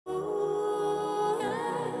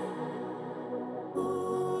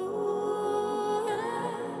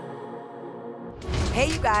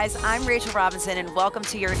Hey you guys, I'm Rachel Robinson and welcome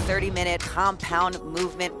to your 30-minute compound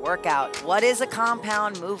movement workout. What is a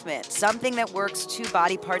compound movement? Something that works two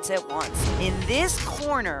body parts at once. In this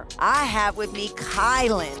corner, I have with me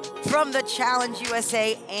Kyland from the Challenge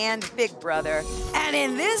USA and Big Brother. And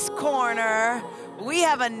in this corner, we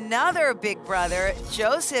have another big brother,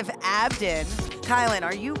 Joseph Abdin. Kyland,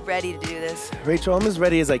 are you ready to do this? Rachel, I'm as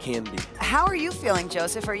ready as I can be. How are you feeling,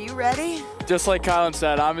 Joseph? Are you ready? Just like Kyland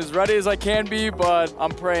said, I'm as ready as I can be, but I'm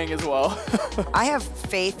praying as well. I have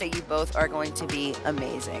faith that you both are going to be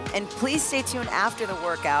amazing. And please stay tuned after the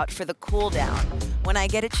workout for the cool down when I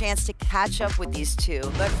get a chance to catch up with these two.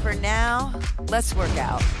 But for now, let's work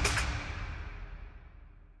out.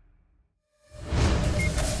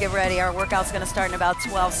 Get ready, our workout's gonna start in about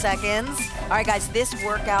 12 seconds. All right guys, this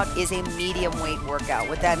workout is a medium weight workout.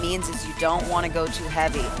 What that means is you don't wanna go too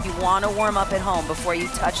heavy. You wanna warm up at home before you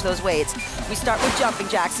touch those weights. We start with jumping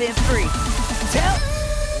jacks in 3, 2,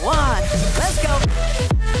 1, let's go.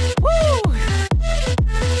 Woo!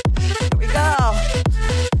 Here we go.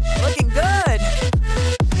 Looking good.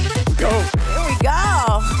 Go. Here we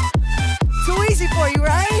go. Too easy for you,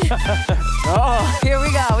 right? Oh. Here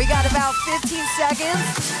we go. We got about 15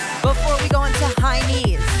 seconds before we go into high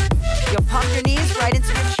knees. You'll pump your knees right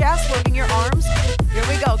into your chest, working your arms. Here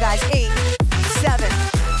we go, guys. 8, 7,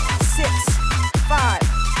 6, 5,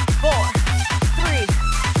 4, 3,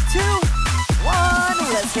 2, 1.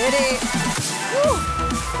 Let's hit it. Woo.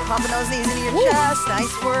 Pumping those knees into your chest.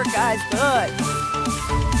 Nice work, guys. Good.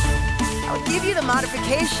 I'll give you the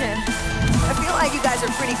modification. I feel like you guys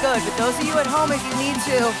are pretty good, but those of you at home, if you need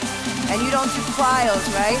to, and you don't do plyos,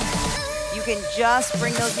 right? You can just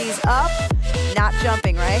bring those knees up, not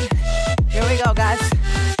jumping, right? Here we go, guys.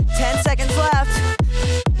 10 seconds left.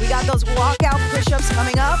 We got those walkout push-ups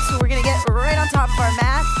coming up, so we're gonna get right on top of our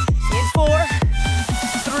mat. In 4,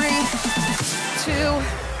 3,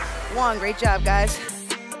 2, 1. Great job, guys.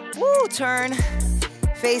 Woo, turn.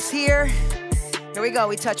 Face here. Here we go,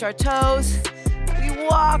 we touch our toes. We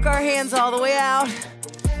walk our hands all the way out.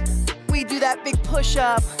 We do that big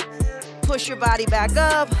push-up. Push your body back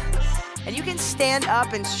up. And you can stand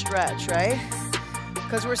up and stretch, right?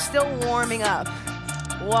 Because we're still warming up.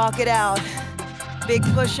 Walk it out. Big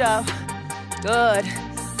push-up. Good.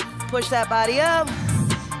 Push that body up.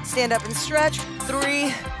 Stand up and stretch.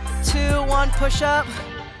 3, 2, 1, push up.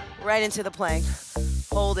 Right into the plank.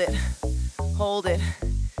 Hold it. Hold it.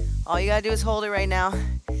 All you gotta do is hold it right now.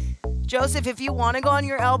 Joseph, if you wanna go on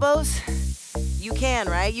your elbows, you can,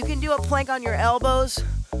 right? You can do a plank on your elbows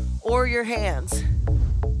or your hands.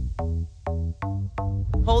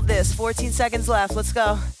 Hold this, 14 seconds left, let's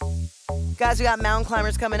go. Guys, we got mountain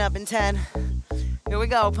climbers coming up in 10. Here we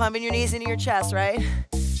go, pumping your knees into your chest, right?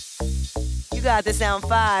 You got this now in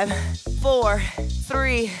 5, 4,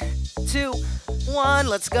 3, 2, 1.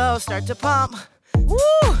 Let's go, start to pump. Woo!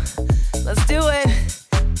 Let's do it.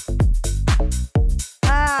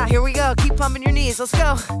 Here we go, keep pumping your knees, let's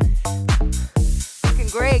go. Looking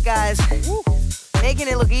great, guys. Woo. Making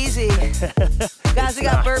it look easy. Guys, we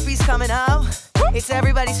got burpees coming up. It's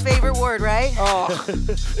everybody's favorite word, right? Oh.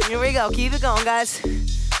 Here we go, keep it going, guys.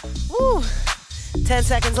 Woo. 10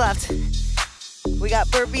 seconds left. We got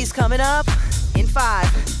burpees coming up in 5,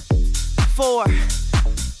 4,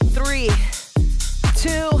 3,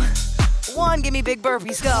 2, 1. Give me big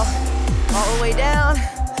burpees, go. All the way down,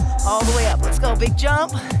 all the way up. Let's go, big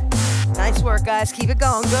jump. Nice work, guys, keep it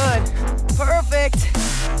going, good. Perfect.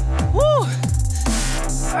 Woo.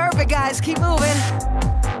 Perfect, guys, keep moving.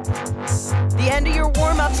 The end of your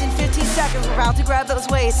warm-ups in 15 seconds. We're about to grab those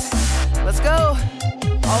weights. Let's go.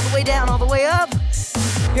 All the way down, all the way up.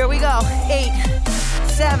 Here we go. 8,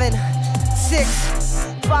 7, 6,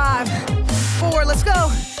 5, 4. Let's go.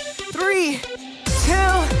 3, 2,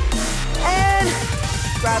 and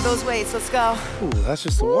grab those weights. Let's go. Ooh, that's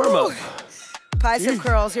just a warm-up. Bicep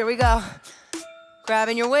curls. Here we go.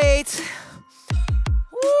 Grabbing your weights.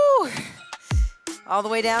 Woo. All the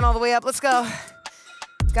way down, all the way up. Let's go.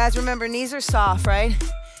 Guys, remember, knees are soft, right?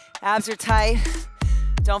 Abs are tight.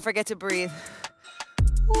 Don't forget to breathe.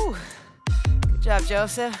 Woo. Good job,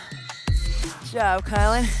 Joseph. Good job,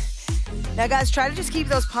 Kyland. Now, guys, try to just keep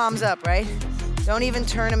those palms up, right? Don't even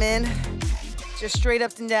turn them in. Just straight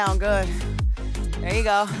up and down. Good. There you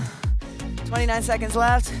go. 29 seconds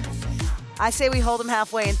left. I say we hold them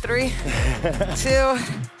halfway in 3, 2.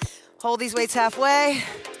 Hold these weights halfway.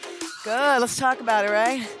 Good, let's talk about it,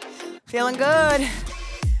 right? Feeling good.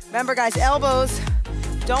 Remember, guys, elbows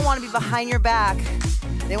don't want to be behind your back.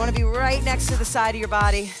 They want to be right next to the side of your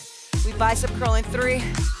body. We bicep curl in 3,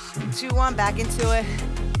 2, 1, back into it.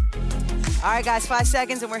 All right, guys, 5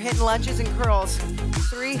 seconds, and we're hitting lunges and curls.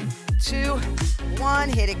 3, 2, 1,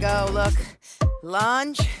 hit it, go, look.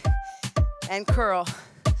 Lunge and curl.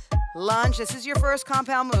 Lunge, this is your first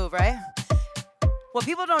compound move, right? What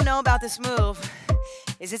people don't know about this move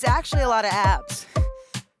is it's actually a lot of abs.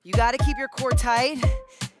 You gotta keep your core tight,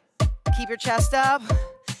 keep your chest up,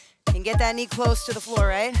 and get that knee close to the floor,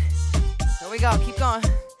 right? Here we go, keep going.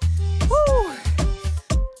 Woo!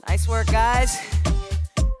 Nice work, guys.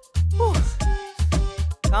 Woo!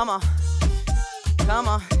 Come on. Come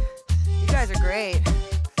on. You guys are great.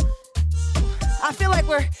 I feel like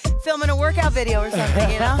we're filming a workout video or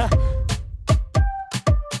something, you know?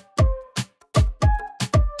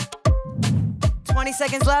 "20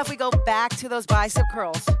 seconds left, we go back to those bicep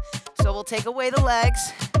curls. So we'll take away the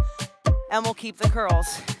legs and we'll keep the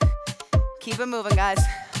curls. Keep it moving, guys.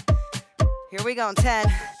 Here we go in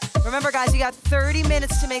 10. Remember, guys, you got 30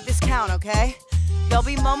 minutes to make this count, okay? There'll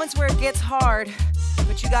be moments where it gets hard,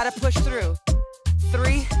 but you gotta push through.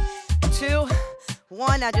 3, 2,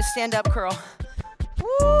 1, now just stand up curl.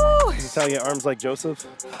 Woo! This is how you get arms like Joseph.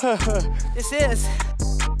 This is.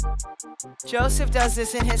 Joseph does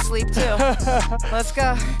this in his sleep too. Let's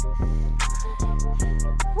go.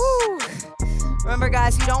 Woo! Remember,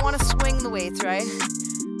 guys, you don't want to swing the weights, right?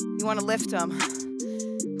 You want to lift them.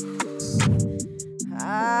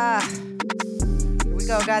 Here we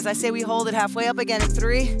go, guys. I say we hold it halfway up again in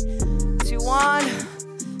 3, 2, 1.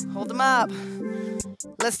 Hold them up.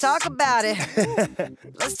 Let's talk about it.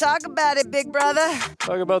 Let's talk about it, big brother.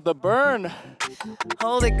 Talk about the burn.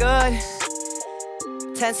 Hold it good.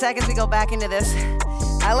 10 seconds, we go back into this.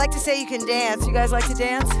 I like to say you can dance. You guys like to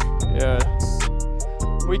dance? Yeah.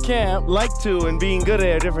 We can't. Like to and being good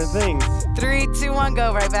at different things. 3, 2, 1,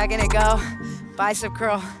 go. Right back in it, go. Bicep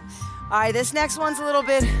curl. All right, this next one's a little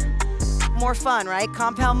bit more fun, right?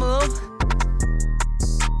 Compound move.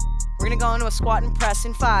 We're gonna go into a squat and press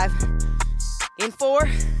in 5. In 4,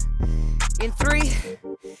 in 3,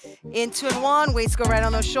 in 2 and 1. Weights go right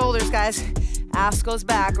on those shoulders, guys. Ass goes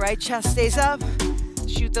back, right? Chest stays up.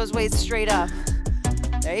 Shoot those weights straight up.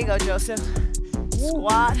 There you go, Joseph.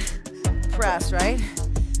 Squat, press, right?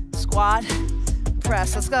 Squat,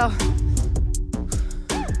 press. Let's go.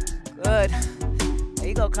 Good. There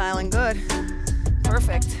you go, Kyland. Good.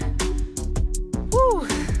 Perfect. Woo.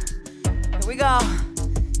 Here we go.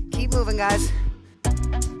 Keep moving, guys.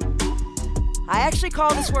 I actually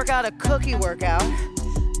call this workout a cookie workout.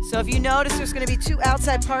 So if you notice, there's gonna be 2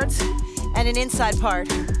 outside parts and an inside part.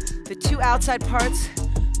 The 2 outside parts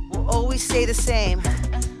will always stay the same.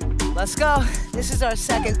 Let's go. This is our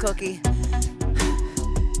second cookie.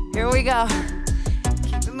 Here we go.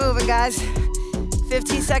 Keep it moving, guys.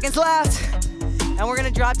 15 seconds left. And we're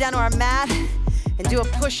gonna drop down to our mat and do a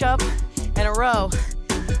push-up and a row.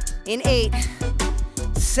 In 8,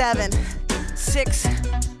 7, 6,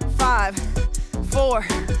 5, 4,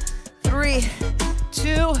 3,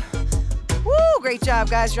 2. Woo, great job,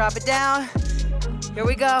 guys. Drop it down. Here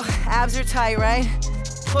we go. Abs are tight, right?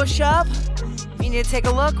 Push up. If you need to take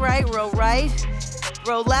a look, right? Row right,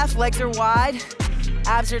 row left. Legs are wide.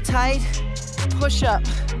 Abs are tight. Push up.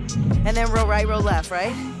 And then row right, row left,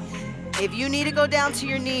 right? If you need to go down to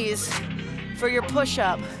your knees for your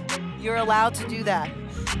push-up, you're allowed to do that.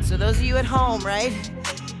 So those of you at home, right?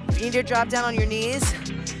 If you need to drop down on your knees,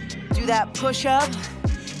 do that push-up,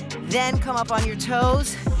 then come up on your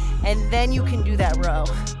toes, and then you can do that row.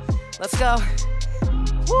 Let's go.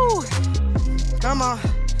 Woo! Come on.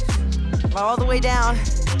 All the way down,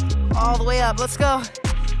 all the way up. Let's go.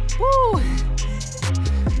 Woo!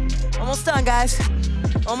 Almost done, guys.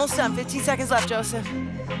 Almost done. 15 seconds left, Joseph.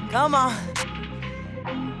 Come on.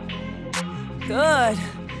 Good.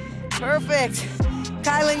 Perfect.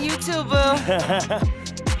 Kyland, you too, boo.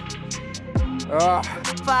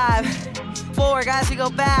 5, 4, guys, we go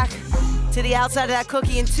back to the outside of that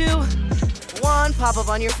cookie in 2, 1, pop up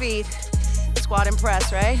on your feet. Squat and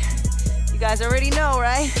press, right? You guys already know,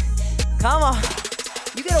 right? Come on.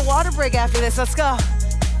 You get a water break after this, let's go.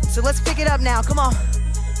 So let's pick it up now, come on.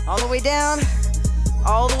 All the way down,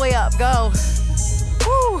 all the way up, go.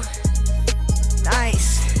 Woo.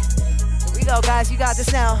 Nice. Here we go, guys, you got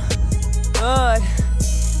this now. Good.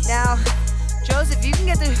 Now, Joseph, you can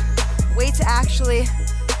get the weights actually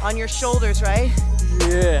on your shoulders, right?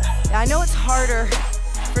 Yeah. I know it's harder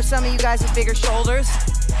for some of you guys with bigger shoulders,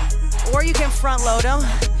 or you can front load them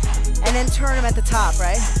and then turn them at the top,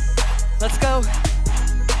 right? Let's go.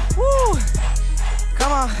 Woo!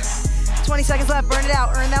 Come on. 20 seconds left, burn it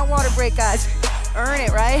out. Earn that water break, guys. Earn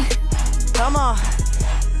it, right? Come on.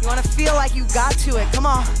 You wanna feel like you got to it. Come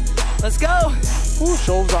on. Let's go. Ooh,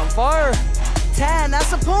 shoulders on fire. 10, that's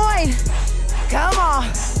the point. Come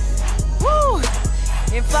on. Woo!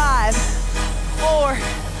 In 5, 4,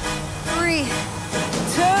 3,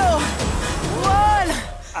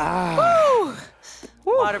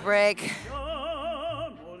 Woo. Water break.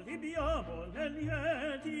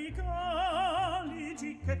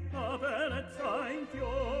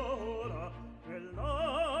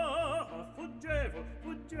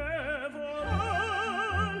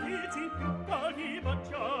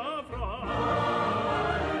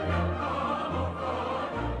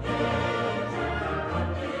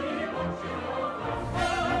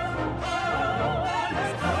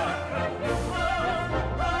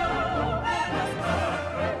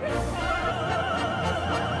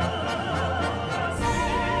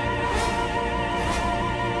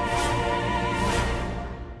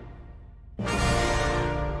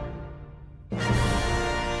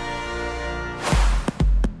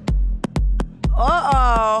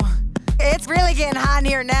 It's really getting hot in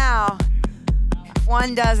here now. If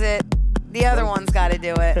one does it, the other one's got to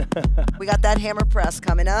do it. We got that hammer press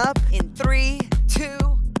coming up in 3, 2,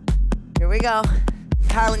 here we go.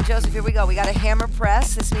 Kyland, Joseph, here we go. We got a hammer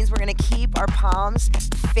press. This means we're gonna keep our palms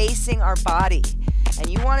facing our body. And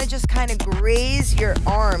you wanna just kind of graze your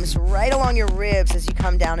arms right along your ribs as you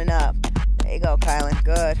come down and up. There you go, Kyland,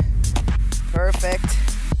 good. Perfect,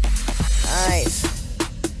 nice.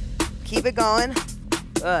 Keep it going,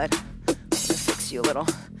 good. I'm gonna fix you a little.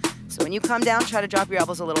 So when you come down, try to drop your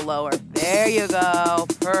elbows a little lower. There you go,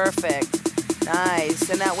 perfect, nice.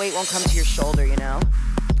 And that weight won't come to your shoulder, you know?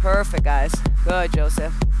 Perfect, guys. Good,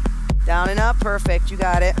 Joseph. Down and up, perfect, you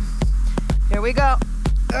got it. Here we go.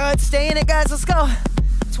 Good, stay in it, guys, let's go.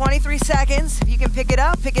 23 seconds, if you can pick it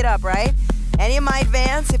up, right? Any of my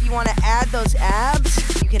advance, if you wanna add those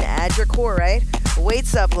abs, you can add your core, right?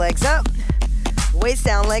 Weights up, legs up. Weights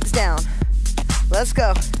down, legs down. Let's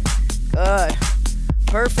go. Good,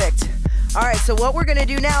 perfect. All right, so what we're gonna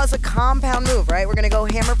do now is a compound move, right? We're gonna go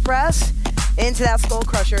hammer press into that skull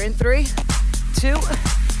crusher in 3, 2,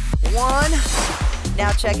 1.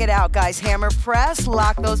 Now check it out, guys. Hammer press,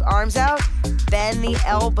 lock those arms out, bend the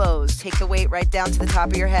elbows. Take the weight right down to the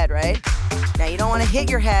top of your head, right? Now you don't wanna hit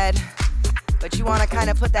your head, but you wanna kind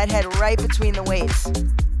of put that head right between the weights.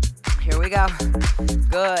 Here we go.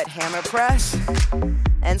 Good, hammer press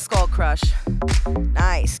and skull crush.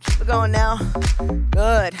 Nice, keep it going now.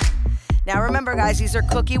 Good. Now remember, guys, these are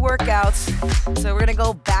cookie workouts, so we're gonna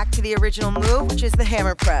go back to the original move, which is the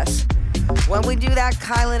hammer press. When we do that,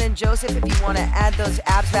 Kyland and Joseph, if you want to add those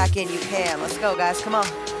abs back in, you can. Let's go, guys, come on.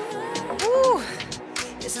 Woo.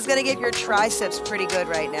 This is gonna get your triceps pretty good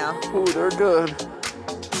right now. Ooh, they're good.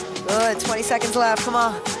 Good, 20 seconds left, come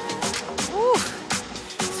on. Woo.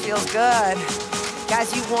 This feels good.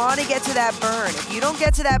 Guys, you want to get to that burn. If you don't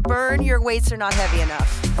get to that burn, your weights are not heavy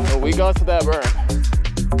enough. Oh, we got to that burn.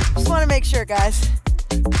 Just want to make sure, guys.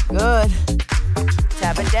 Good.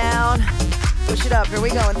 Tap it down. Push it up. Here we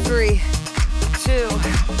go in 3, 2,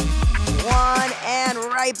 1, and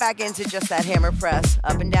right back into just that hammer press.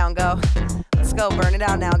 Up and down, go. Let's go. Burn it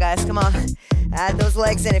out now, guys. Come on. Add those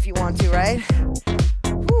legs in if you want to, right?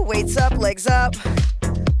 Woo, weights up, legs up.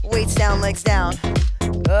 Weights down, legs down.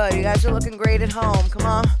 Good. You guys are looking great at home. Come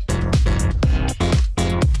on.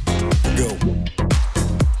 Go.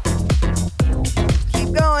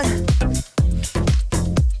 Keep going.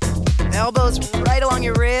 Elbows right along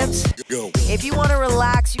your ribs. Go. If you want to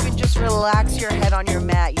relax, you can just relax your head on your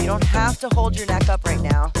mat. You don't have to hold your neck up right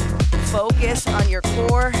now. Focus on your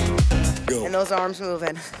core Go. and those arms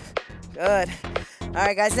moving. Good. All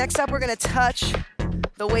right, guys, next up, we're going to touch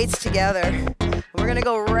the weights together. We're going to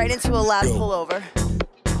go right into a lat pullover.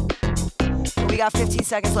 We got 15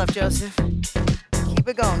 seconds left, Joseph. Keep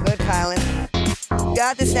it going. Good, Kyland. You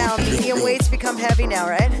got this now. Medium weights become heavy now,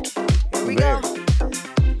 right? Here we go.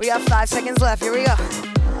 We got 5 seconds left. Here we go.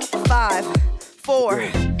 5, 4,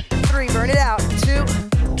 3. Burn it out. 2,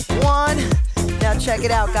 1. Now check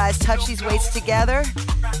it out, guys. Touch these weights together.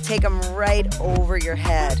 Take them right over your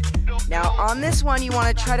head. Now on this one, you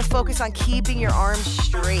want to try to focus on keeping your arms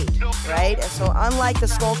straight, right? So unlike the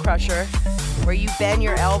skull crusher, where you bend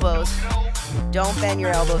your elbows, don't bend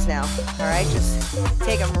your elbows now, all right? Just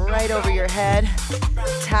take them right over your head.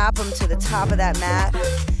 Tap them to the top of that mat.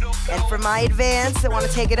 And for my advance that want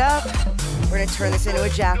to take it up, we're going to turn this into a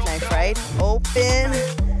jackknife, right? Open,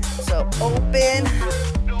 so open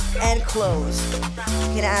and close.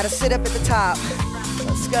 You can add a sit-up at the top.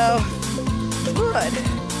 Let's go. Good.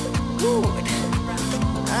 Good.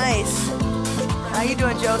 Nice. How you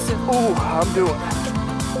doing, Joseph? Ooh, I'm doing.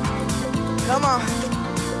 Come on.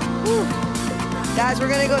 Woo. Guys, we're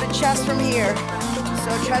gonna go to chest from here.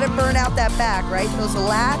 So try to burn out that back, right? Those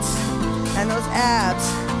lats and those abs.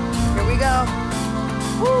 Here we go.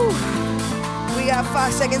 Woo. We got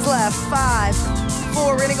 5 seconds left. 5,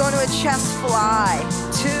 4, we're gonna go into a chest fly.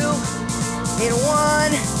 2, in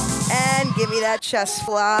 1, and give me that chest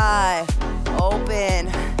fly.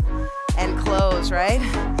 Open and close, right?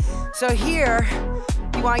 So here,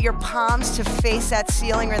 you want your palms to face that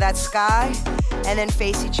ceiling or that sky, and then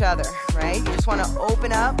face each other, right? You just wanna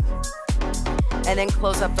open up, and then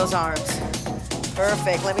close up those arms.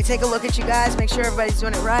 Perfect, let me take a look at you guys, make sure everybody's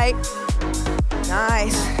doing it right.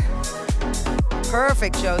 Nice.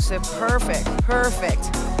 Perfect, Joseph, perfect,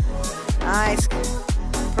 perfect. Nice,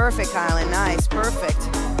 perfect, Kyland, nice, perfect.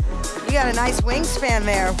 You got a nice wingspan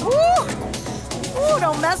there, woo! Ooh,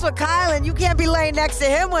 don't mess with Kyland, you can't be laying next to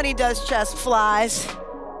him when he does chest flies.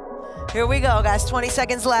 Here we go, guys, 20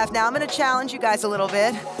 seconds left. Now I'm gonna challenge you guys a little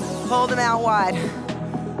bit. Hold them out wide.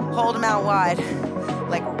 Hold them out wide.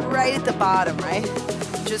 Like right at the bottom, right?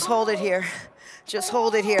 Just hold it here. Just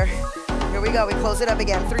hold it here. Here we go, we close it up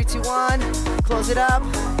again. 3, 2, 1, close it up.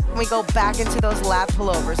 And we go back into those lat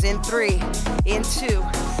pullovers. In 3, in 2,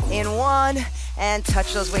 in 1, and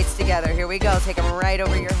touch those weights together. Here we go, take them right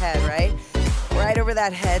over your head, right? Right over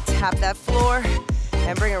that head, tap that floor,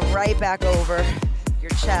 and bring it right back over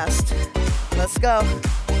your chest. Let's go.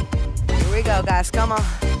 Here we go, guys, come on.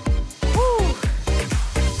 Woo.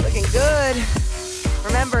 Looking good.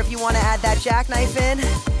 Remember, if you want to add that jackknife in,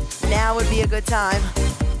 now would be a good time.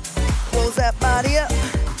 Close that body up.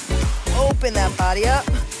 Open that body up.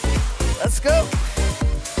 Let's go.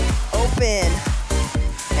 Open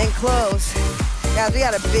and close. Guys, we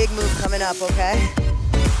got a big move coming up, okay?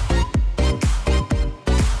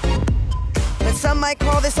 But some might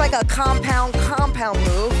call this like a compound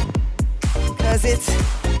move, because it's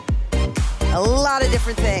a lot of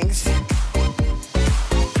different things.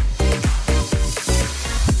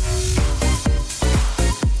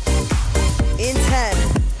 In 10,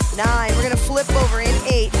 9, we're gonna flip over in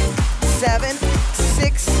 8, 7,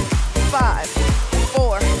 6, 5,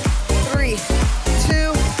 4, 3,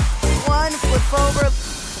 2, 1, flip over.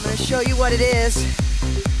 I'm gonna show you what it is.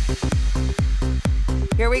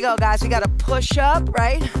 Here we go, guys. We got a push up,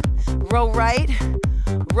 right? Row right,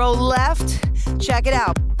 row left. Check it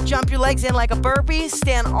out. Jump your legs in like a burpee,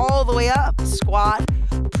 stand all the way up, squat,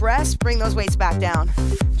 press, bring those weights back down.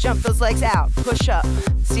 Jump those legs out, push up.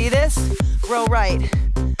 See this? Row right,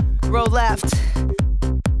 row left,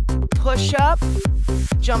 push up,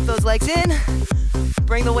 jump those legs in,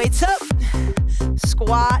 bring the weights up,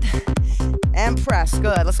 squat, and press.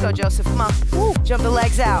 Good, let's go, Joseph, come on. Woo. Jump the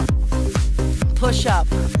legs out, push up,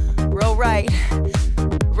 row right,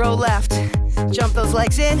 row left, jump those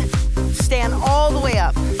legs in, stand all the way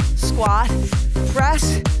up, squat,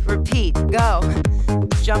 press, repeat, go.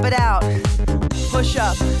 Jump it out, push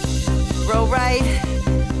up, row right,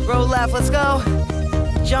 row left, let's go.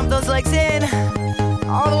 Jump those legs in,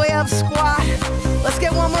 all the way up, squat. Let's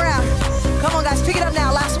get one more out. Come on, guys, pick it up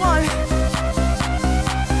now, last one.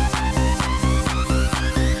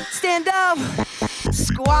 Stand up,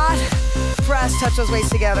 squat, press, touch those weights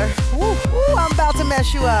together. Woo, woo, I'm about to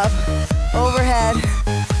mess you up. Overhead,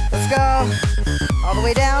 let's go. All the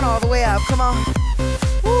way down, all the way up, come on.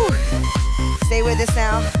 Woo. Stay with this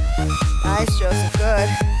now. Nice, Joseph, good.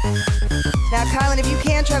 Now, Kyland, if you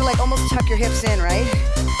can, try to like almost tuck your hips in, right?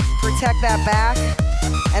 Protect that back.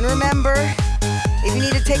 And remember, if you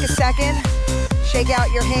need to take a second, shake out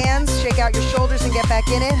your hands, shake out your shoulders and get back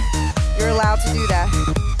in it. You're allowed to do that.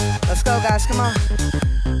 Let's go, guys, come on.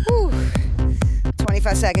 Woo.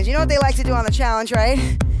 25 seconds. You know what they like to do on the challenge, right?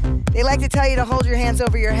 They like to tell you to hold your hands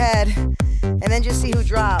over your head and then just see who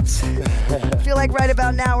drops. I feel like right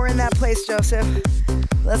about now we're in that place, Joseph.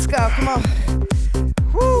 Let's go, come on.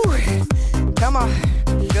 Woo. Come on,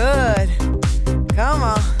 good. Come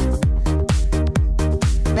on.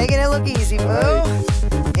 Making it look easy, boo.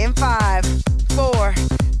 In 5, 4,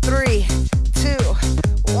 3, 2,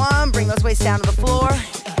 1. Bring those weights down to the floor.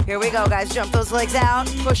 Here we go, guys. Jump those legs out,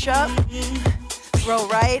 push up. Row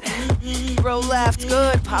right, row left,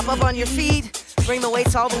 good. Pop up on your feet. Bring the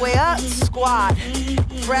weights all the way up, squat.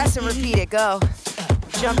 Press and repeat it, go.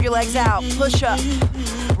 Jump your legs out, push up.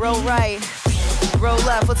 Row right, row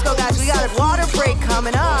left. Let's go, guys. We got a water break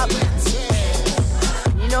coming up.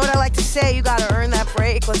 You know what I like to say, you gotta earn that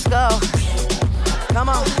break. Let's go. Come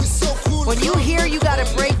on. When you hear you got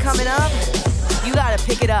a break coming up, you gotta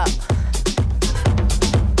pick it up.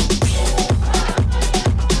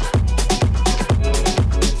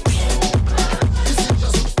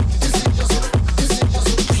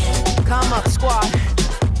 Come up, squat,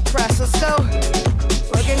 press, let's go.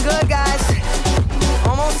 Looking good, guys.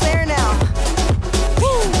 Almost there now.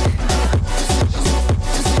 Woo.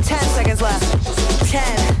 10 seconds left. 10,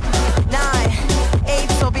 9, 8,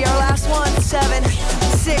 this will be our last one. 7,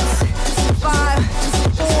 6, 5,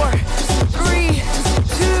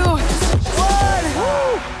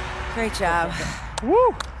 Great job.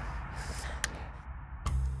 Woo!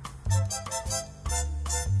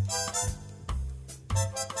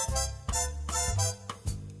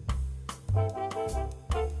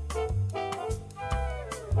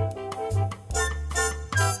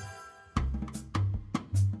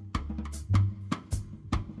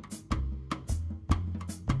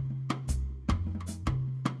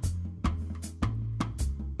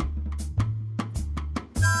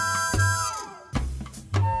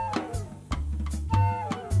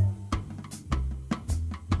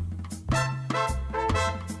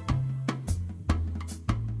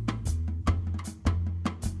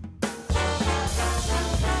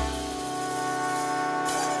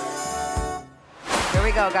 Here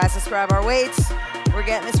we go, guys. Let's grab our weights. We're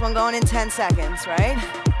getting this one going in 10 seconds, right?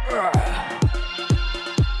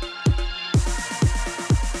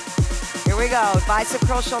 Here we go. Bicep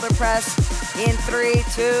curl, shoulder press in 3,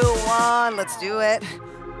 2, 1. Let's do it.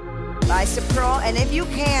 Bicep curl. And if you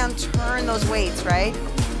can, turn those weights, right?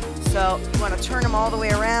 So you want to turn them all the way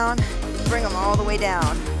around, bring them all the way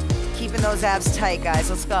down. Keeping those abs tight, guys.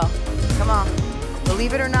 Let's go. Come on.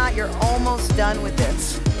 Believe it or not, you're almost done with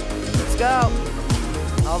this. Let's go.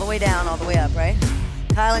 All the way down, all the way up, right?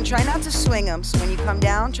 Kyland, try not to swing them. So when you come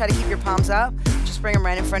down, try to keep your palms up. Just bring them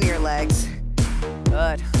right in front of your legs.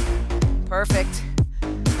 Good. Perfect.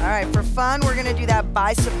 All right, for fun, we're gonna do that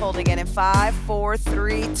bicep hold again in 5, 4,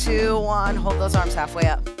 3, 2, 1. Hold those arms halfway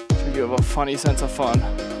up. You have a funny sense of fun.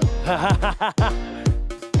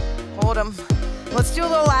 Hold them. Let's do a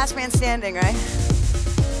little last man standing, right?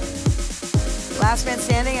 Last man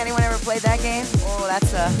standing, anyone ever played that game? Oh,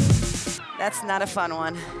 that's not a fun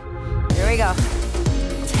one. Here we go.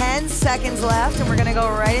 10 seconds left, and we're gonna go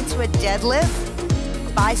right into a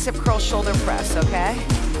deadlift, bicep curl, shoulder press, okay?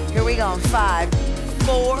 Here we go in 5,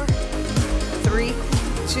 4, 3,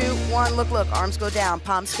 2, 1. Look, look, arms go down,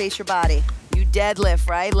 palms face your body. You deadlift,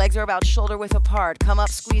 right? Legs are about shoulder width apart. Come up,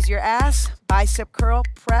 squeeze your ass, bicep curl,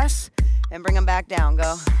 press, and bring them back down,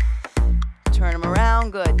 go. Turn them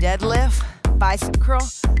around, good. Deadlift, bicep curl,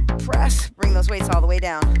 press, bring those weights all the way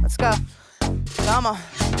down. Let's go. Come on.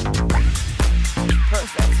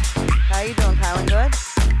 Perfect. How you doing, Kyland? Good?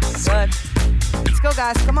 Good. Let's go,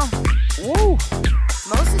 guys. Come on. Woo.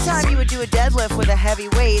 Most of the time you would do a deadlift with a heavy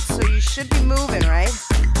weight, so you should be moving, right?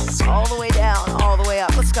 All the way down, all the way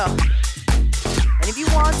up. Let's go. And if you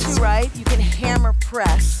want to, right, you can hammer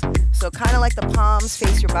press. So kind of like the palms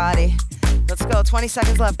face your body. Let's go. 20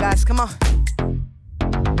 seconds left, guys. Come on.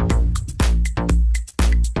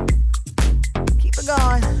 Keep it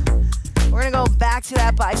going. We're gonna go back to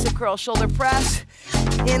that bicep curl, shoulder press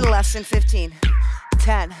in less than 15.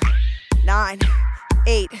 10, 9,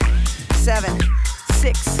 8, 7,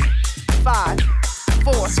 6, 5,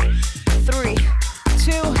 4, 3,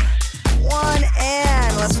 2, 1,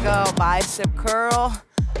 and let's go. Bicep curl,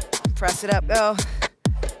 press it up, go.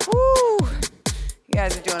 Woo! You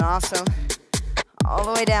guys are doing awesome. All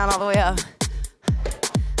the way down, all the way up.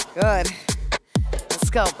 Good. Let's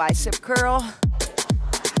go, bicep curl.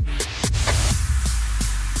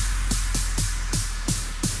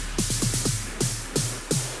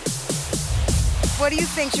 What do you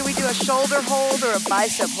think? Should we do a shoulder hold or a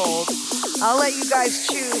bicep hold? I'll let you guys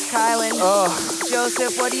choose, Kyland. Oh.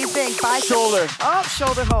 Joseph, what do you think? Bicep? Shoulder. Oh,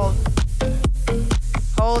 shoulder hold.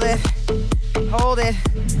 Hold it. Hold it.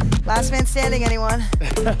 Last man standing, anyone?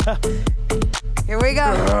 Here we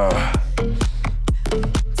go.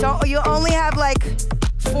 So you only have like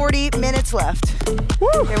 40 minutes left.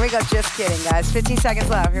 Woo. Here we go. Just kidding, guys. 15 seconds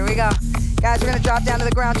left. Here we go. Guys, we're gonna drop down to the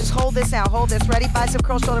ground. Just hold this now. Hold this. Ready? Bicep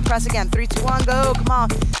curl, shoulder press again. 3, 2, 1, go. Come on.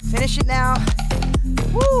 Finish it now.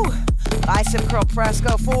 Woo. Bicep curl press.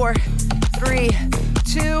 Go. 4, 3,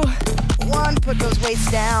 2, 1. Put those weights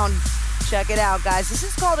down. Check it out, guys. This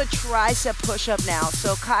is called a tricep push-up now.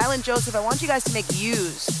 So Kyle and Joseph, I want you guys to make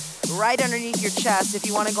U's right underneath your chest. If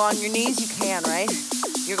you want to go on your knees, you can, right?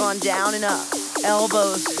 You're going down and up.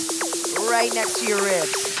 Elbows right next to your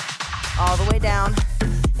ribs. All the way down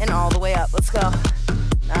and all the way up. Let's go.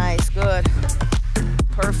 Nice, good.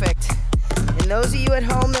 Perfect. And those of you at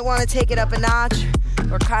home that want to take it up a notch,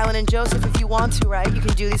 or Kyland and Joseph, if you want to, right? You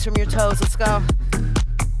can do these from your toes. Let's go.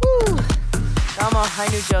 Woo. Come on. I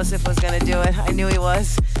knew Joseph was going to do it. I knew he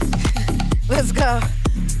was. Let's go.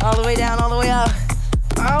 All the way down, all the way up.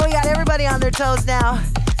 Oh, we got everybody on their toes now.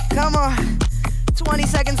 Come on. 20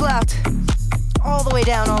 seconds left. All the way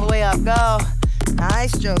down, all the way up. Go.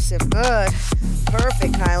 Nice, Joseph. Good.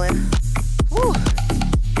 Perfect, Kyland. Woo.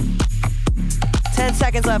 10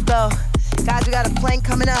 seconds left. Go. Guys, we got a plank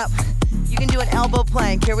coming up. You can do an elbow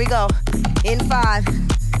plank. Here we go. In 5,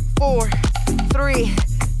 4, 3,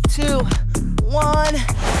 2, 1,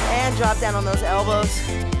 and drop down on those elbows.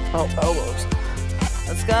 Oh, elbows.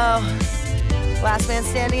 Let's go. Last man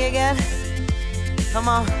standing again. Come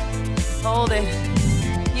on, hold it.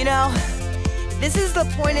 You know, this is the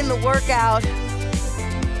point in the workout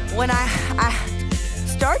when I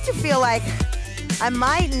start to feel like I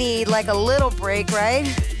might need like a little break, right?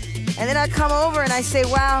 And then I come over and I say,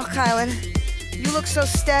 wow, Kyland, you look so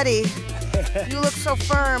steady. You look so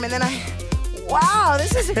firm. And then wow,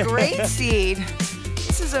 this is a great seed.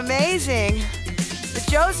 This is amazing. But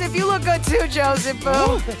Joseph, you look good too, Joseph,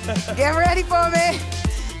 boo. Get ready for me.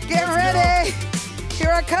 Get ready.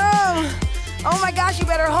 Here I come. Oh my gosh, you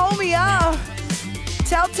better hold me up.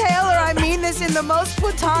 Tell Taylor I mean this in the most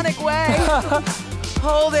platonic way.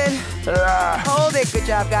 Hold it. Hold it. Good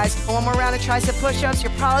job, guys. One more round of tricep push-ups.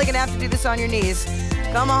 You're probably gonna have to do this on your knees.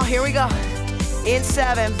 Come on, here we go. In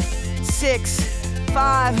 7, 6,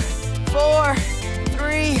 5, 4,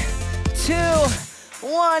 3, 2,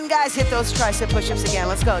 1. Guys, hit those tricep push-ups again.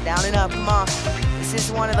 Let's go, down and up, come on. This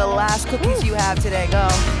is one of the last cookies you have today, go.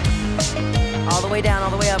 All the way down, all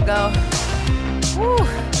the way up, go. Woo.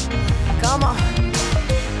 Come on.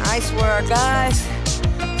 Nice work, guys.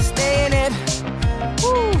 Stay in it.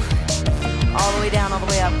 Woo. All the way down, all the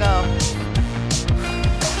way up, go.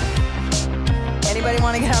 Anybody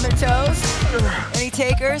want to get on their toes? Any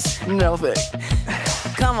takers? No thing.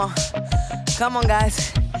 Come on. Come on,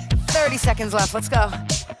 guys. 30 seconds left, let's go.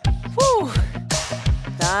 Woo.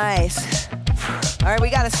 Nice. All right, we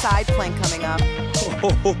got a side plank coming up.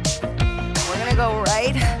 We're gonna go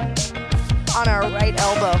right on our right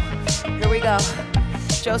elbow. Here we go.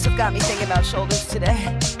 Joseph got me thinking about shoulders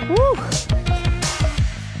today. Woo.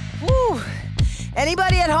 Woo.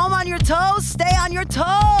 Anybody at home on your toes? Stay on your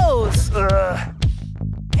toes.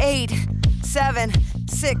 8, 7,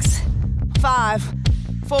 6, 5,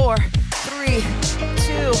 4, 3,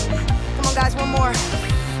 2. Come on, guys, one more.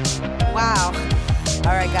 Wow.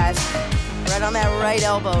 All right, guys. Right on that right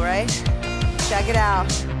elbow, right? Check it out.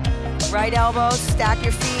 Right elbow, stack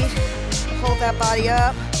your feet. Hold that body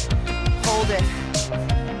up. Hold it.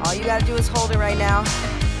 All you gotta do is hold it right now.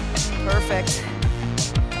 Perfect.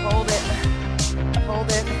 Hold it.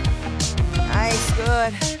 Hold it. Nice,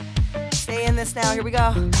 good. Stay in this now, here we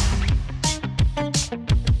go.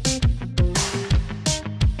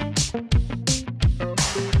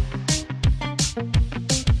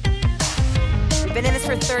 We've been in this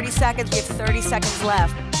for 30 seconds, we have 30 seconds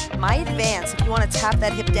left. My advance, if you wanna tap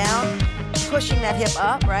that hip down, pushing that hip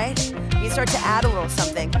up, right? You can start to add a little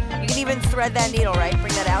something. You can even thread that needle, right?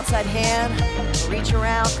 Bring that outside hand, reach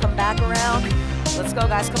around, come back around. Let's go,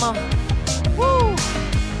 guys, come on. Woo!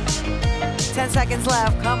 10 seconds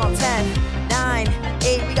left, come on, 10, 9,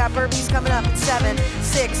 8, we got burpees coming up in 7,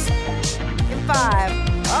 6, and 5.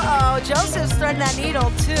 Uh-oh, Joseph's threading that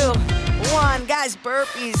needle, 2, 1. Guys,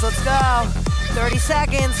 burpees, let's go. 30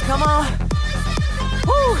 seconds, come on.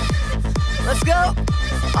 Woo! Let's go.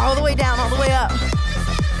 All the way down, all the way up.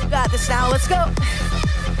 You got this now, let's go.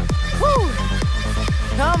 Woo!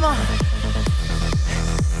 Come on.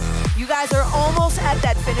 You guys are almost at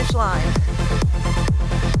that finish line.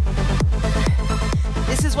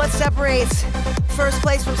 This is what separates first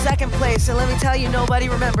place from second place. And let me tell you, nobody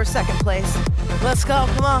remembers second place. Let's go,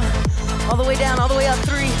 come on. All the way down, all the way up.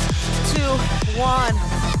 3, 2, 1.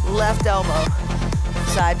 Left elbow.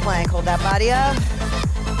 Side plank, hold that body up.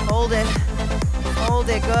 Hold it. Hold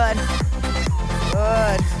it, good.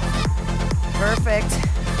 Good. Perfect.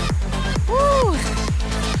 Woo!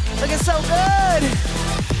 Looking so good.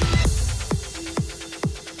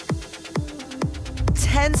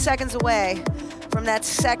 10 seconds away from that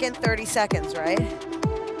second 30 seconds, right?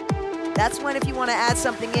 That's when, if you want to add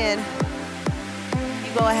something in,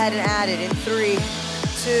 you go ahead and add it in 3,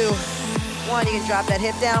 2, 1. You can drop that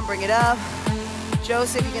hip down, bring it up.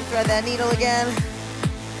 Joseph, you can thread that needle again.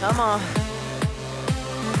 Come on.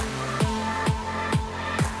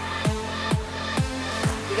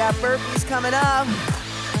 We got burpees coming up.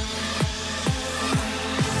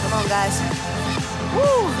 Come on, guys.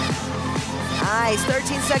 Woo! Nice,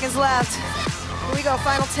 13 seconds left. Here we go,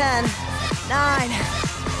 final 10, 9,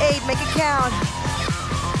 8, make it count.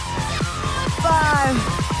 5,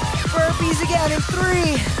 burpees again in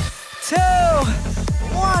 3, 2,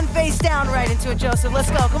 1. Face down right into it, Joseph. Let's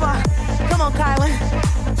go, come on. Come on, Kyland.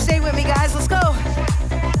 Stay with me, guys, let's go.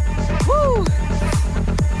 Woo!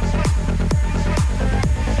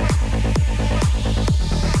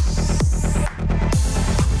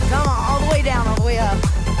 Come on, all the way down, all the way up.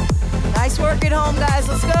 Nice work at home, guys,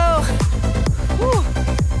 let's go. Woo.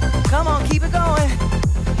 Come on, keep it going.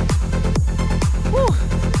 Woo.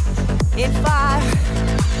 In 5,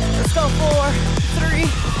 let's go, 4, 3,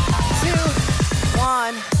 2,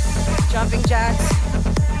 jumping jacks.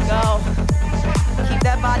 Go. Keep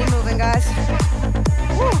that body moving, guys.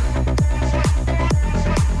 Woo.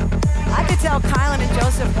 I could tell Kyland and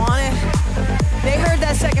Joseph wanted. They heard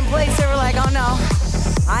that second place. They were like, oh no,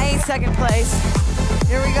 I ain't second place.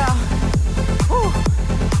 Here we go. Woo.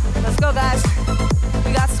 Let's go, guys.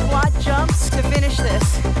 We got squat jumps to finish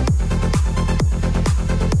this.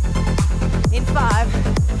 In 5,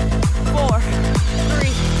 4,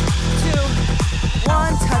 3, 2,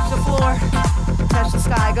 1. Touch the floor. Touch the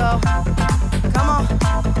sky. Go. Come on.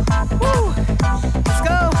 Woo. Let's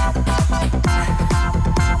go.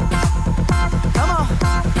 Come on.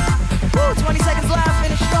 Woo. 20 seconds left.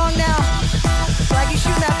 Finish strong now. It's like you're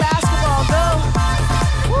shooting that basketball. Go.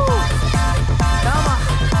 Woo. Come on.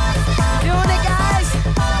 Doing it, guys.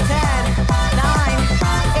 10, 9,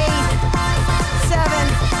 8, 7,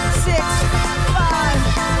 6, 5,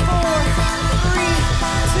 4, 3,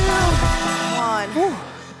 2, 1.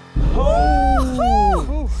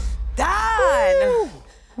 Woo. Done.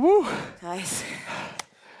 Woo. Nice.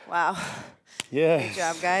 Wow. Yeah. Good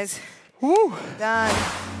job, guys. Woo. Done.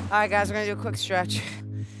 All right, guys, we're gonna do a quick stretch.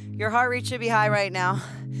 Your heart rate should be high right now.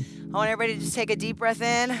 I want everybody to just take a deep breath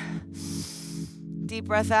in, deep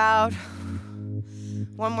breath out.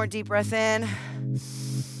 One more deep breath in,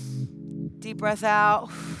 deep breath out.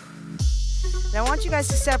 And I want you guys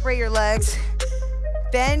to separate your legs,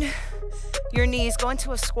 bend your knees, go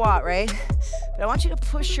into a squat, right? But I want you to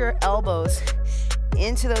push your elbows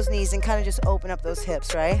into those knees and kind of just open up those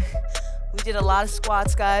hips, right? We did a lot of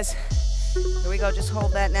squats, guys. Here we go, just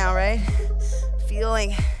hold that now, right?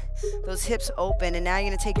 Feeling those hips open, and now you're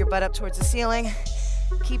gonna take your butt up towards the ceiling,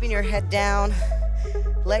 keeping your head down.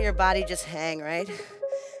 Let your body just hang, right?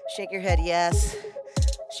 Shake your head yes,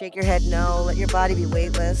 shake your head no, let your body be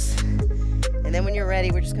weightless. And then when you're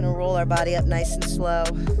ready, we're just gonna roll our body up nice and slow,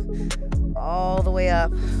 all the way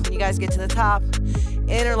up. When you guys get to the top,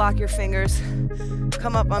 interlock your fingers,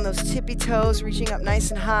 come up on those tippy toes, reaching up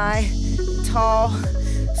nice and high, tall.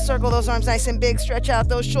 Circle those arms nice and big, stretch out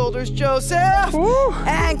those shoulders, Joseph. Woo.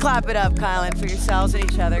 And clap it up, Kyland, for yourselves and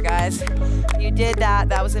each other, guys. You did that.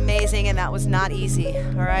 That was amazing, and that was not easy.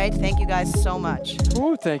 All right? Thank you guys so much.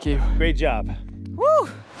 Ooh, thank you. Great job. Woo!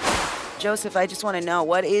 Joseph, I just want to know,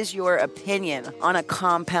 what is your opinion on a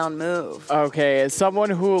compound move? Okay, as someone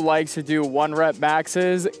who likes to do 1-rep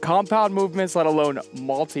maxes, compound movements, let alone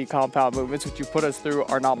multi-compound movements, which you put us through,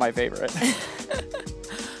 are not my favorite.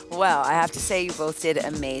 Well, I have to say you both did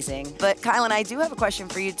amazing. But Kyland, I do have a question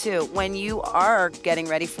for you too. When you are getting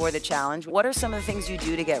ready for the challenge, what are some of the things you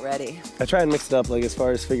do to get ready? I try and mix it up, like as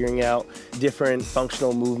far as figuring out different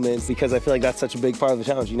functional movements, because I feel like that's such a big part of the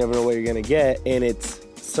challenge. You never know what you're gonna get, and it's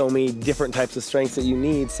so many different types of strengths that you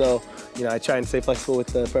need. So, you know, I try and stay flexible with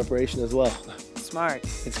the preparation as well. Smart.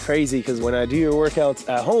 It's crazy because when I do your workouts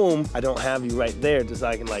at home, I don't have you right there just so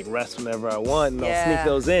I can like rest whenever I want, and I'll sneak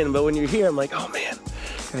those in. But when you're here, I'm like, oh man,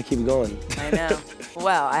 gotta keep it going. I know.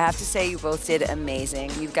 Well, I have to say you both did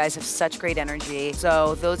amazing. You guys have such great energy.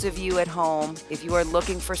 So those of you at home, if you are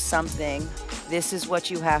looking for something, this is what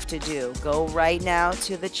you have to do. Go right now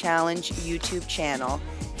to the Challenge YouTube channel,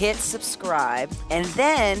 hit subscribe, and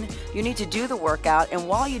then you need to do the workout. And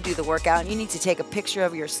while you do the workout, you need to take a picture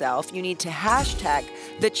of yourself. You need to hashtag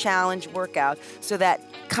the challenge workout so that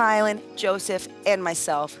Kyland, Joseph, and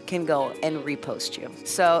myself can go and repost you.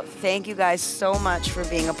 So thank you guys so much for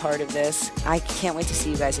being a part of this. I can't wait to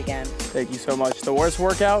see you guys again. Thank you so much. The worst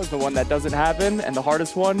workout is the one that doesn't happen, and the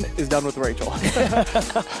hardest one is done with Rachel.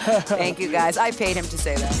 Thank you guys. I paid him to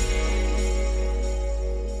say that.